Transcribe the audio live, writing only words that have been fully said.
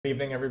Good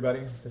evening,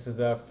 everybody. This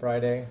is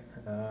Friday,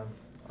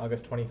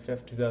 August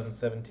 25th,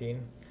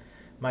 2017.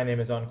 My name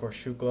is Ankur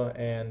Shukla,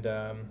 and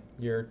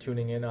you're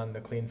tuning in on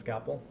the Clean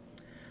Scalpel.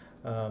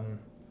 Um,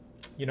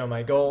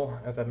 my goal,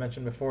 as I've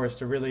mentioned before, is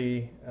to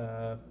really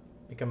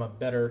become a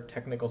better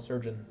technical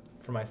surgeon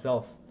for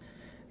myself.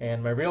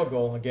 And my real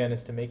goal, again,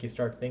 is to make you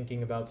start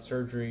thinking about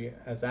surgery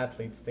as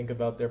athletes, think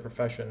about their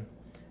profession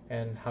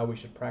and how we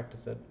should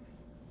practice it.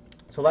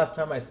 So last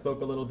time I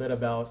spoke a little bit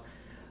about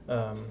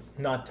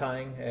knot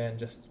tying and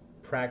just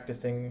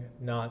practicing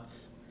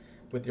knots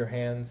with your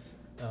hands.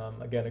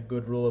 Again, a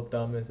good rule of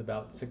thumb is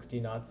about 60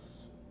 knots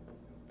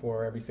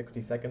for every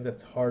 60 seconds.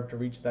 It's hard to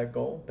reach that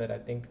goal, but I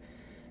think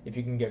if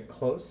you can get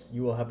close,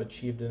 you will have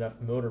achieved enough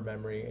motor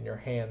memory in your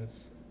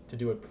hands to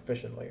do it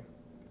proficiently.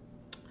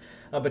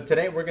 But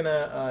today we're going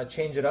to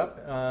change it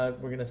up.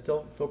 We're going to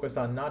still focus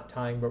on knot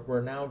tying, but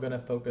we're now going to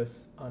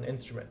focus on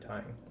instrument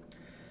tying.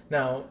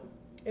 Now,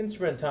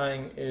 instrument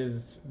tying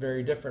is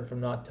very different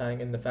from knot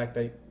tying in the fact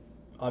that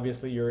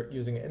obviously you're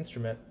using an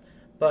instrument,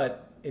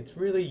 but it's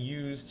really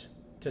used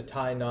to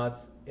tie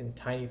knots in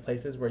tiny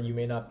places where you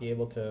may not be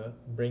able to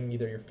bring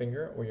either your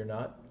finger or your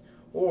knot,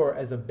 or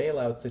as a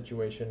bailout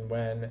situation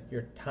when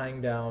you're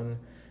tying down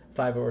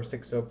 5 or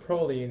 6-0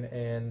 proline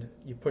and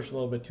you push a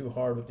little bit too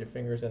hard with your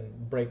fingers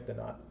and break the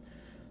knot.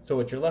 So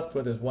what you're left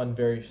with is one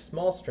very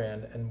small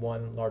strand and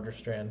one larger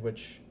strand,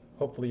 which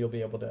hopefully you'll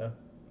be able to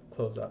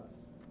close up.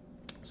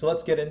 So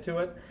let's get into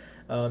it.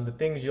 The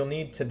things you'll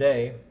need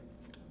today,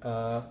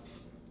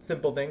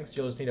 simple things.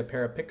 You'll just need a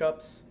pair of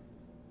pickups.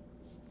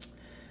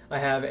 I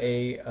have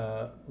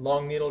a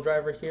long needle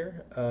driver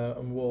here,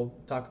 and we'll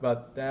talk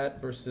about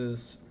that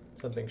versus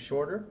something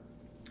shorter.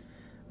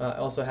 I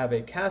also have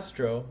a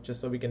Castro,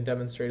 just so we can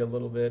demonstrate a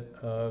little bit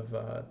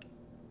of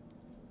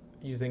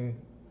using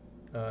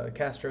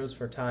Castros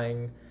for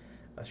tying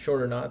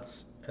shorter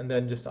knots, and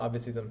then just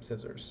obviously some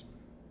scissors.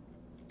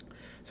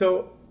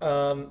 So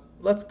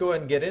let's go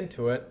ahead and get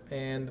into it.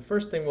 And the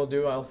first thing we'll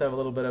do, I also have a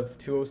little bit of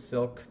 2-0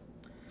 silk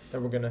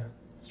that we're going to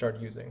start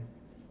using.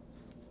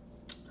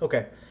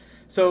 Okay,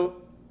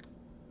 so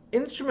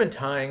instrument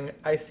tying,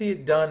 I see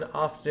it done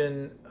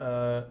often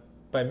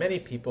by many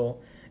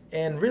people,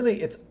 and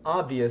really it's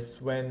obvious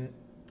when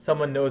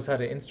someone knows how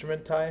to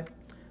instrument tie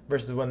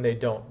versus when they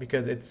don't,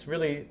 because it's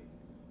really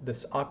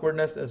this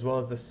awkwardness as well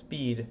as the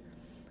speed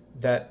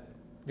that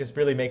just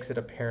really makes it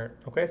apparent.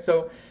 Okay,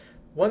 so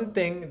one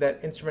thing that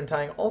instrument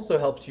tying also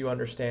helps you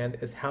understand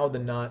is how the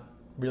knot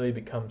really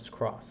becomes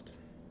crossed.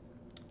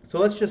 So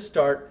let's just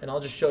start, and I'll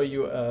just show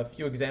you a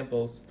few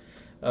examples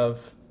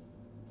of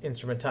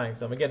instrument tying.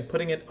 So I'm again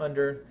putting it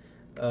under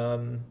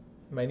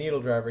my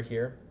needle driver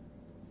here,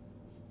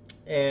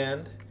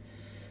 and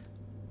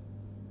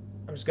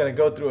I'm just going to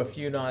go through a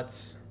few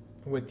knots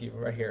with you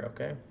right here,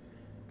 okay?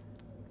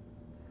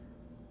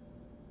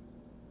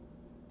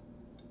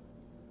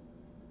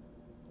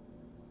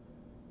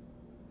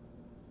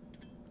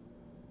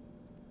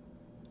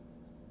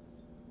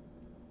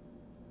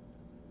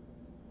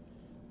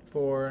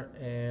 Four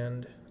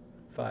and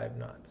 5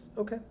 knots.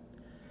 Okay,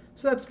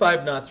 so that's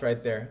 5 knots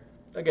right there.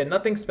 Again,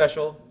 nothing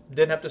special,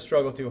 didn't have to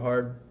struggle too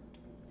hard,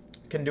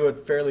 can do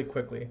it fairly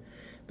quickly.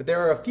 But there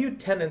are a few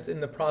tenets in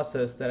the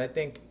process that I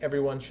think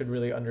everyone should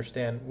really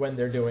understand when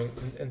they're doing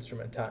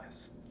instrument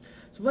ties.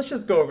 So let's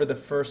just go over the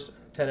first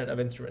tenet of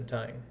instrument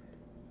tying.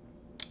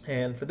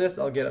 And for this,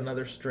 I'll get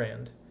another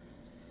strand.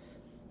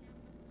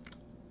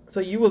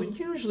 So you will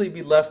usually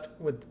be left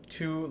with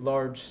 2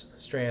 large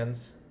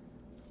strands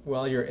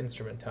while you're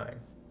instrument tying.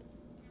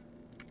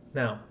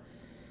 Now,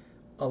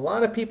 a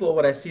lot of people,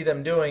 what I see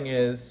them doing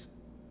is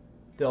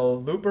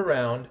they'll loop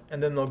around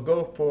and then they'll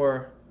go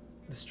for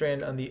the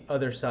strand on the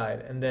other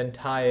side and then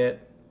tie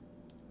it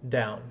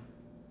down,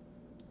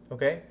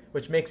 okay?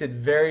 Which makes it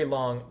very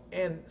long,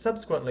 and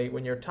subsequently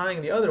when you're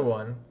tying the other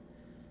one,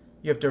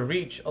 you have to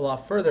reach a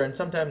lot further, and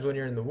sometimes when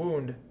you're in the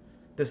wound,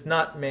 this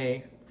knot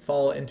may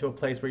fall into a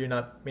place where you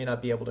may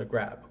not be able to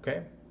grab,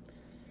 okay?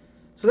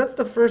 So that's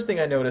the first thing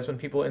I notice when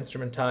people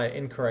instrument tie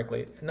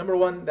incorrectly. Number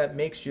one, that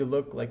makes you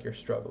look like you're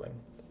struggling.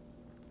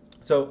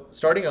 So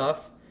starting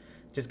off,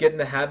 just get in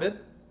the habit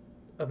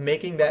of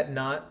making that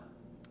knot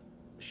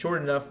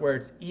short enough where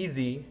it's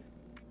easy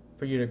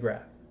for you to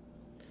grab.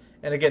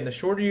 And again, the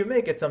shorter you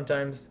make it,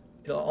 sometimes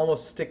it'll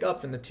almost stick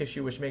up in the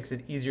tissue, which makes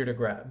it easier to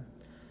grab.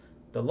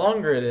 The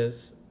longer it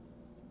is,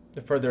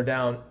 the further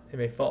down it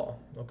may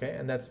fall, okay?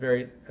 And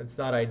it's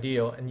not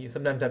ideal, and you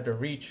sometimes have to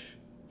reach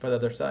for the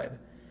other side.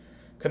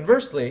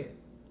 Conversely,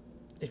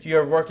 if you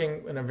are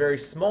working in a very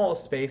small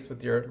space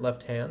with your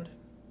left hand,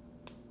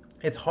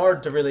 it's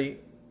hard to really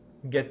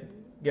get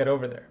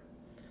over there.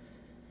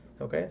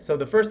 Okay, so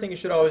the first thing you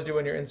should always do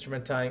when you're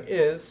instrument tying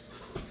is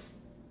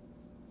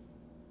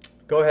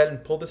go ahead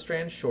and pull the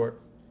strand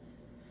short.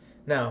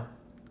 Now,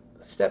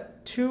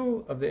 step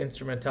 2 of the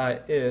instrument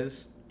tie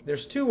is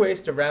there's 2 ways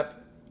to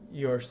wrap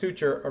your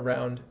suture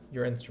around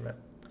your instrument.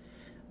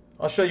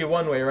 I'll show you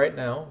one way right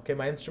now. Okay,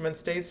 my instrument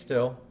stays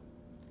still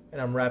and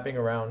I'm wrapping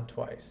around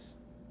twice.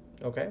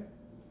 Okay,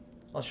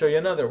 I'll show you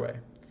another way.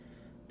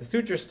 The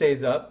suture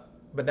stays up,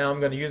 but now I'm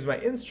going to use my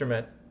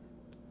instrument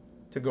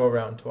to go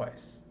around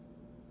twice.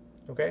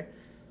 Okay?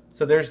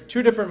 So there's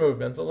two different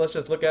movements. So let's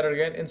just look at it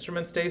again.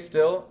 Instrument stays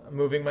still, I'm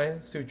moving my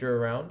suture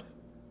around.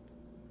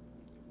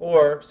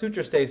 Or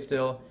suture stays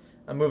still,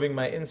 I'm moving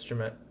my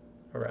instrument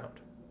around.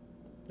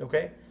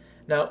 Okay?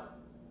 Now,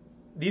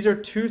 these are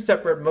two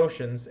separate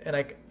motions, and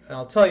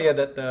I'll tell you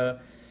that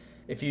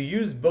if you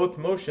use both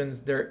motions,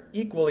 they're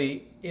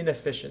equally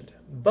inefficient.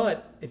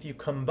 But if you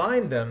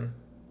combine them,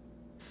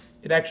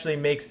 it actually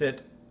makes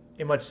it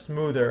a much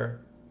smoother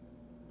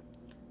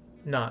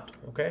knot.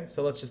 Okay?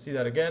 So let's just see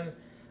that again.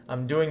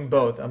 I'm doing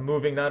both. I'm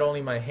moving not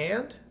only my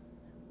hand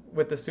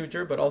with the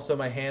suture, but also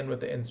my hand with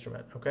the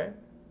instrument. Okay?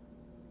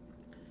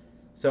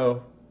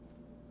 So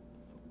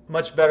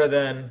much better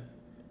than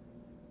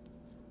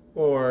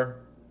or.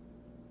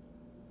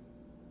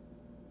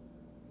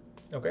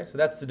 Okay, so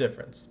that's the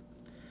difference.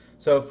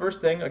 So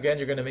first thing, again,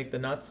 you're going to make the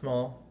knot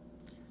small.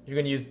 You're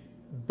going to use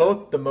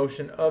both the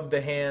motion of the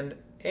hand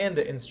and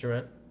the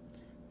instrument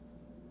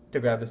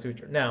to grab the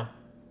suture. Now,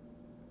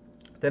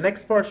 the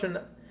next portion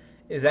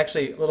is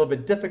actually a little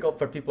bit difficult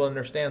for people to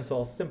understand, so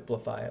I'll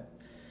simplify it.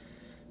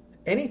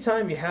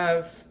 Anytime you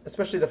have,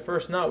 especially the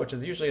first knot, which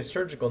is usually a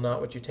surgical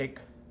knot, which you take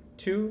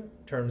 2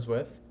 turns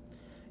with,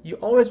 you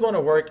always want to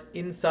work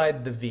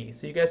inside the V.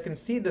 So you guys can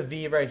see the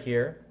V right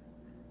here.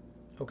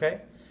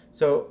 Okay?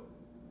 So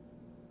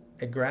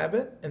I grab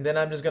it, and then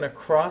I'm just going to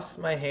cross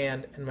my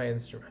hand and my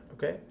instrument.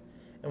 Okay?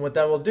 And what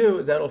that will do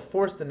is that will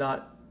force the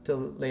knot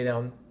to lay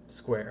down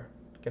square.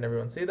 Can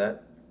everyone see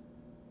that?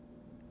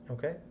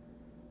 Okay?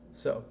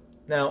 So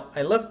now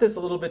I left this a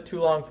little bit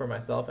too long for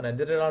myself, and I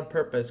did it on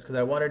purpose because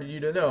I wanted you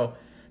to know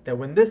that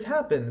when this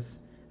happens,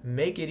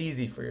 make it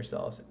easy for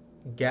yourselves.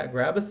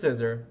 Grab a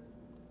scissor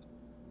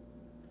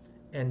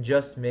and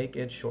just make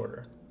it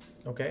shorter.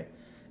 Okay?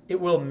 It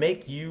will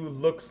make you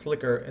look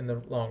slicker in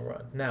the long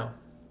run. Now,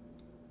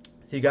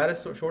 so you got a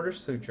shorter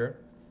suture.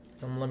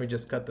 Let me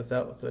just cut this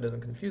out so it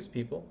doesn't confuse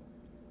people.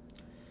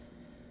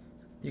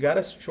 You got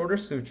a shorter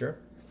suture.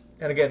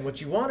 And again, what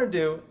you want to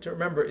do to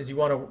remember is you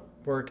want to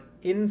work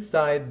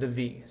inside the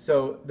V.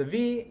 So the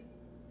V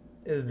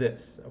is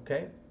this,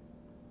 okay?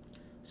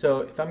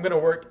 So if I'm going to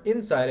work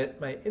inside it,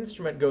 my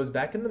instrument goes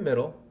back in the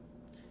middle.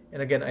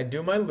 And again, I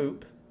do my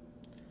loop.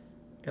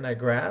 And I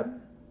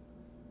grab.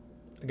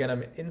 Again,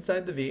 I'm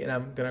inside the V, and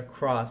I'm going to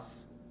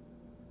cross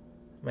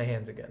my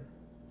hands again,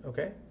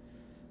 okay?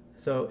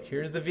 So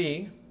here's the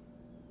V.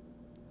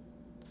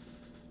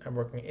 I'm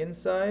working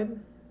inside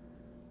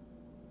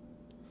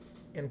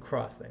and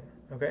crossing,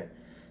 okay?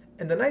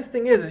 And the nice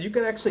thing is you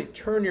can actually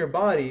turn your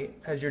body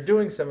as you're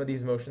doing some of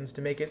these motions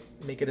to make it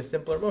a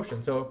simpler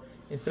motion. So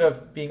instead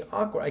of being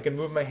awkward, I can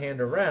move my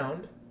hand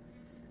around,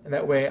 and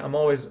that way I'm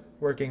always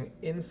working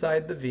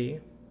inside the V,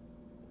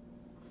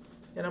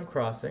 and I'm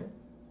crossing.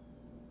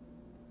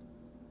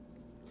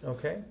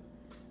 Okay,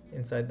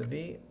 inside the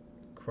V,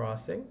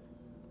 crossing,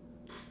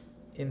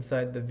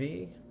 inside the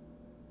V,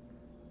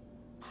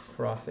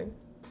 crossing,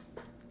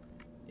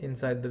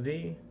 inside the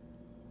V,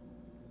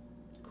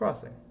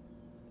 crossing.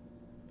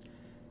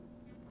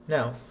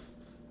 Now,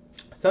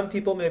 some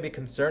people may be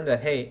concerned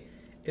that, hey,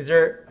 is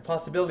there a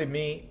possibility of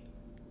me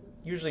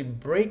usually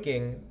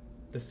breaking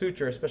the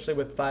suture, especially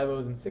with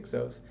 5/0s and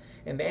 6/0s?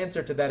 And the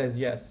answer to that is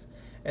yes.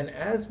 And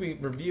as we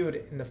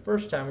reviewed in the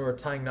first time we were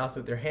tying knots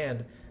with your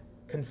hand,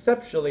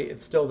 conceptually,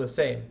 it's still the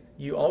same.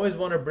 You always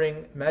want to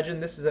bring, imagine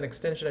this is an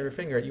extension of your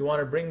finger. You want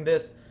to bring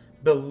this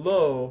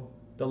below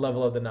the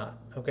level of the knot,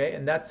 okay?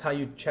 And that's how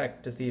you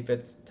check to see if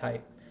it's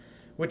tight,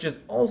 which is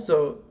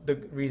also the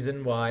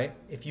reason why,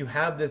 if you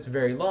have this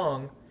very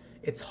long,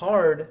 it's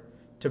hard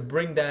to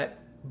bring that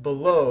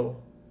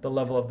below the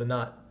level of the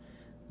knot.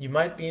 You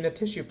might be in a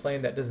tissue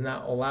plane that does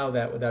not allow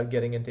that without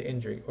getting into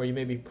injury, or you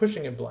may be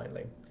pushing it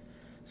blindly.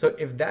 So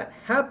if that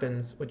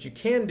happens, what you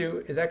can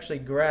do is actually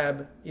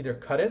grab, either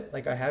cut it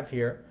like I have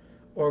here,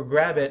 or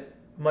grab it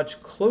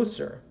much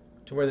closer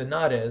to where the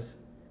knot is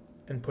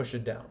and push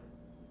it down.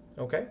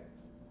 Okay?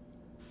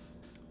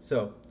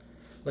 So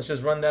let's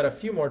just run that a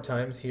few more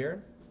times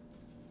here.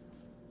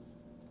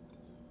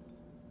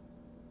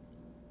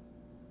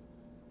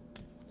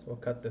 So we'll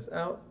cut this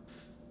out.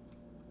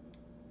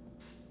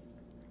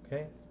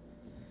 Okay.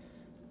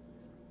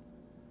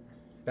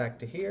 Back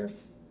to here.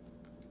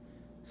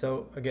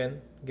 So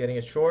again, getting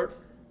it short,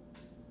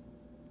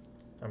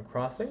 I'm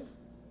crossing.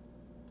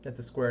 That's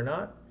a square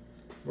knot.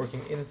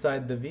 Working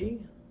inside the V,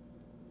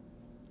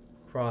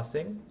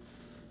 crossing,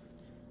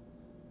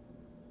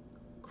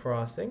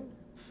 crossing.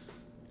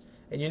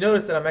 And you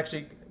notice that I'm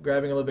actually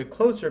grabbing a little bit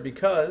closer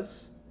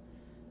because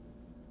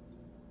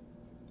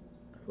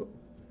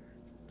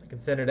I can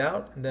send it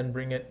out and then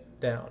bring it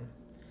down.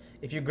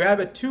 If you grab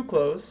it too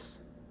close,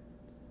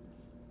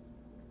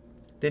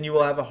 then you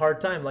will have a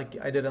hard time, like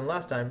I did in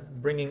last time,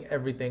 bringing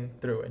everything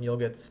through, and you'll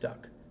get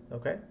stuck,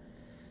 okay?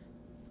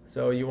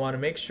 So you want to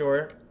make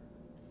sure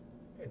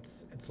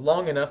it's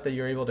long enough that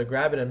you're able to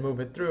grab it and move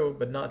it through,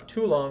 but not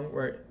too long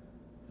where it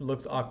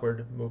looks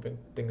awkward moving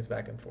things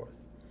back and forth.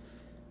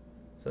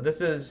 So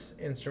this is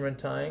instrument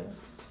tying.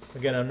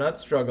 Again, I'm not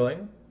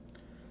struggling,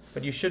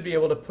 but you should be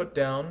able to put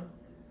down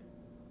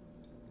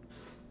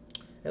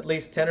at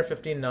least 10 or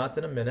 15 knots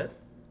in a minute.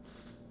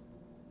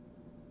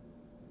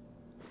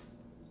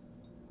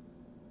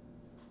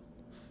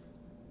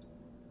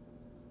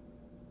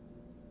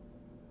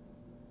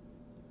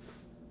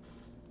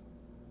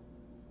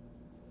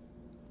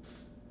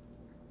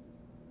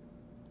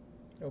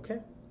 Okay,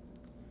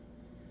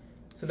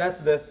 so that's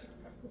this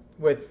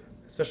with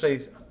especially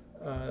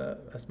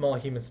a small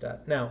hemostat.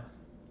 Now,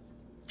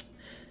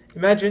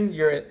 imagine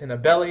you're in a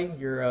belly,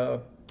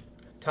 you're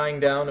tying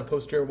down a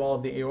posterior wall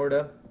of the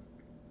aorta,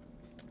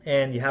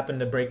 and you happen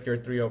to break your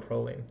 3-0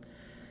 proline.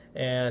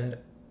 And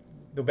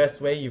the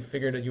best way you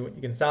figured that you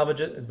can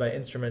salvage it is by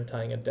instrument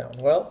tying it down.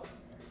 Well,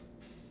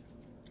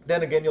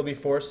 then again, you'll be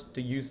forced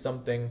to use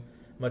something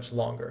much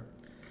longer.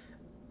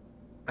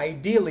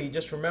 Ideally,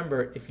 just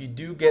remember, if you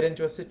do get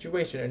into a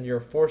situation and you're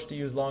forced to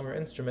use longer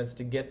instruments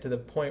to get to the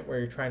point where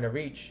you're trying to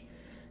reach,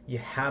 you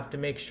have to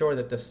make sure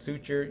that the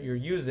suture you're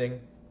using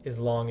is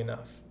long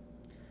enough.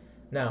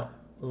 Now,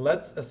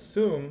 let's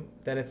assume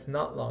that it's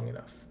not long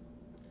enough.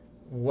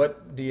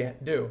 What do you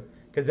do?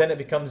 Because then it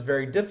becomes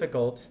very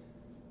difficult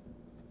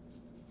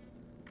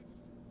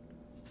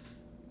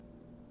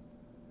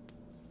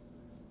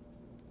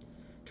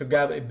to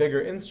grab a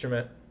bigger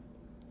instrument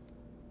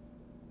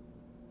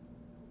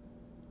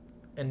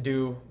and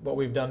do what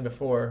we've done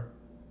before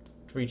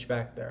to reach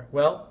back there.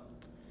 Well,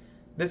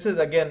 this is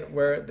again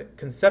where the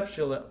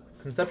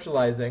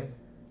conceptualizing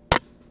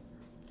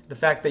the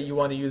fact that you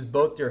want to use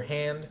both your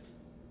hand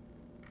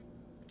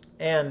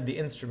and the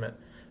instrument.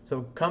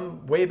 So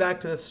come way back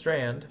to the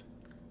strand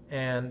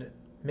and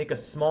make a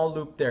small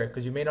loop there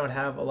because you may not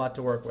have a lot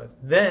to work with.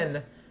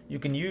 Then you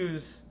can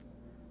use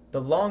the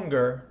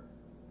longer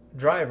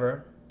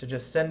driver to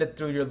just send it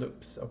through your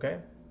loops, okay?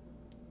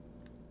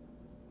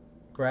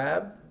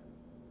 Grab,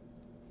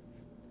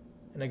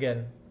 and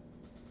again,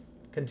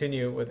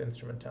 continue with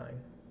instrument tying.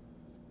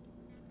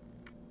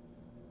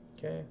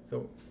 Okay,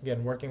 so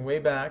again, working way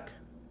back,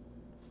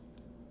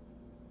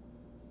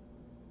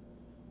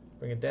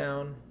 bring it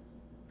down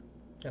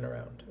and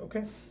around,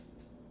 okay?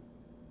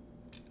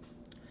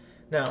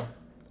 Now,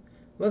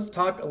 let's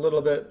talk a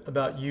little bit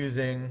about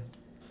using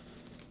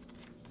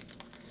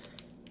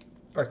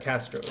our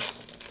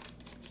Castros.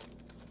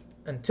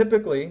 And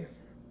typically,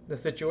 the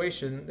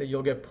situation that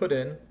you'll get put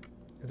in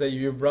is that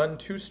you've run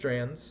 2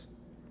 strands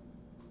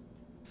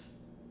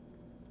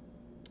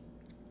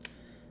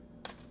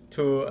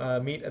to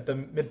meet at the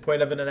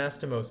midpoint of an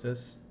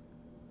anastomosis.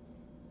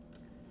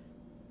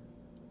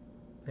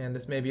 And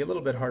this may be a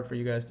little bit hard for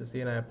you guys to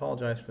see, and I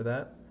apologize for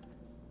that.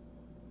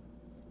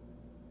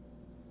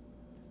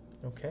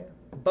 Okay,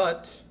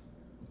 but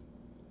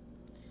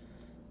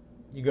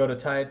you go to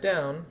tie it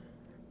down,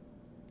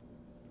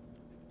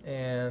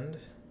 and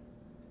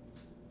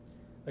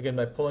again,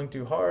 by pulling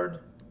too hard,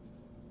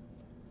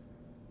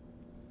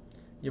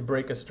 you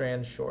break a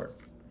strand short.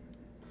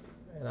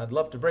 And I'd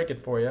love to break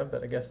it for you,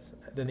 but I guess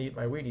I didn't eat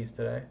my Wheaties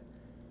today.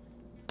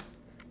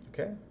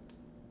 Okay,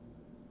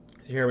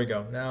 so here we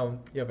go. Now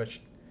you have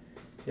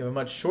a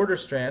much shorter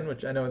strand,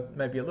 which I know it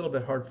might be a little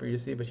bit hard for you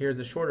to see, but here's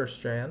a shorter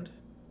strand.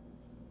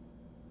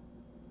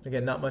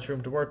 Again, not much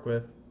room to work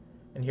with.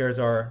 And here's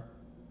our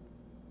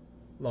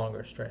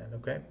longer strand,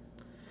 okay?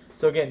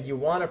 So again, you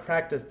want to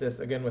practice this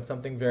again with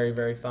something very,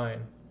 very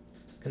fine.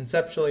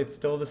 Conceptually, it's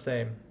still the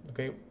same,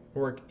 okay?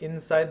 Work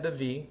inside the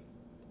V,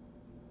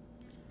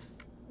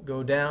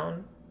 go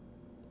down,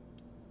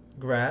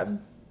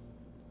 grab,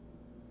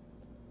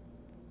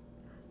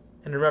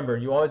 and remember,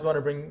 you always want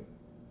to bring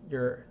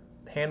your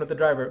hand with the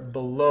driver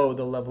below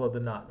the level of the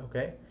knot,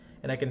 okay?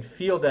 And I can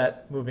feel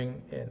that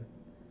moving in.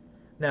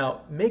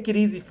 Now, make it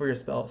easy for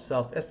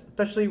yourself,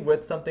 especially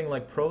with something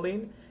like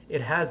proline.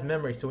 It has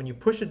memory, so when you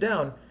push it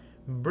down,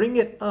 bring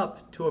it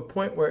up to a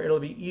point where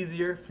it'll be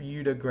easier for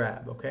you to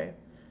grab, okay?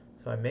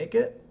 So I make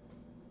it,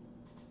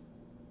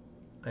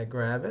 I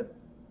grab it,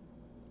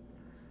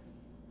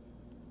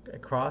 I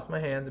cross my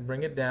hands and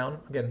bring it down.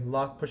 Again,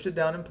 push it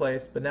down in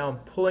place, but now I'm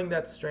pulling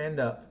that strand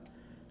up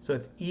so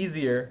it's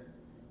easier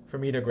for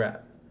me to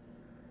grab.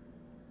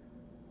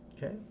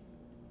 Okay,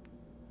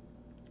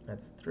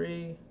 that's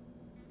 3.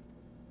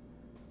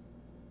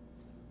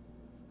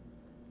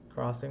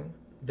 Crossing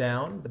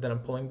down, but then I'm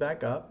pulling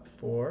back up,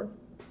 4.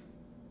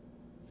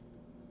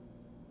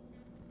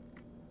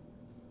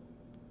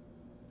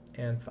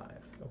 And 5,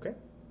 okay?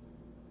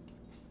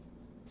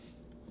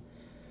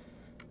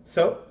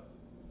 So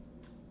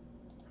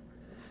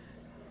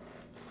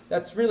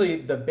that's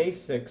really the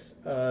basics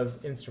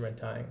of instrument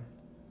tying.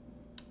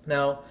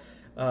 Now,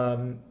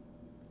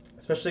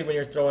 especially when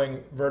you're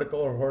throwing vertical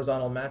or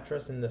horizontal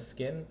mattress in the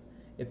skin,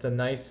 it's a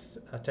nice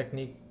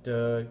technique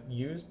to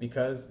use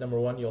because, number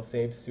one, you'll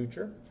save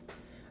suture.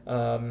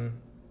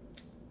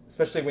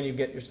 Especially when you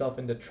get yourself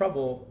into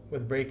trouble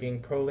with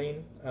breaking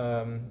proline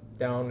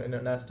down in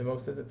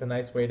anastomosis, it's a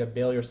nice way to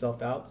bail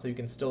yourself out so you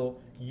can still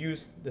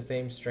use the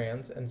same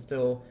strands and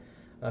still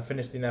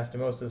finish the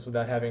anastomosis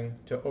without having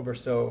to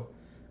oversew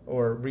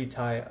or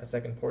retie a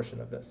second portion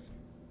of this.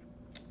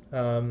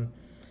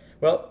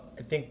 Well,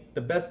 I think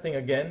the best thing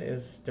again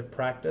is to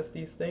practice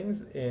these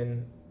things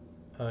in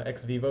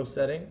ex vivo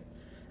setting,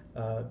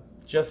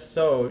 just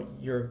so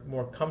you're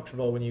more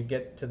comfortable when you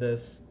get to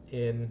this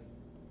in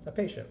a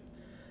patient.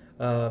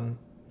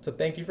 So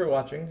thank you for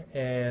watching,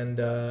 and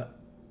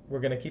we're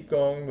going to keep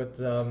going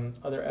with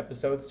other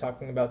episodes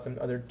talking about some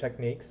other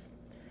techniques.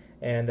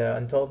 And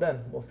until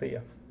then, we'll see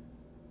you.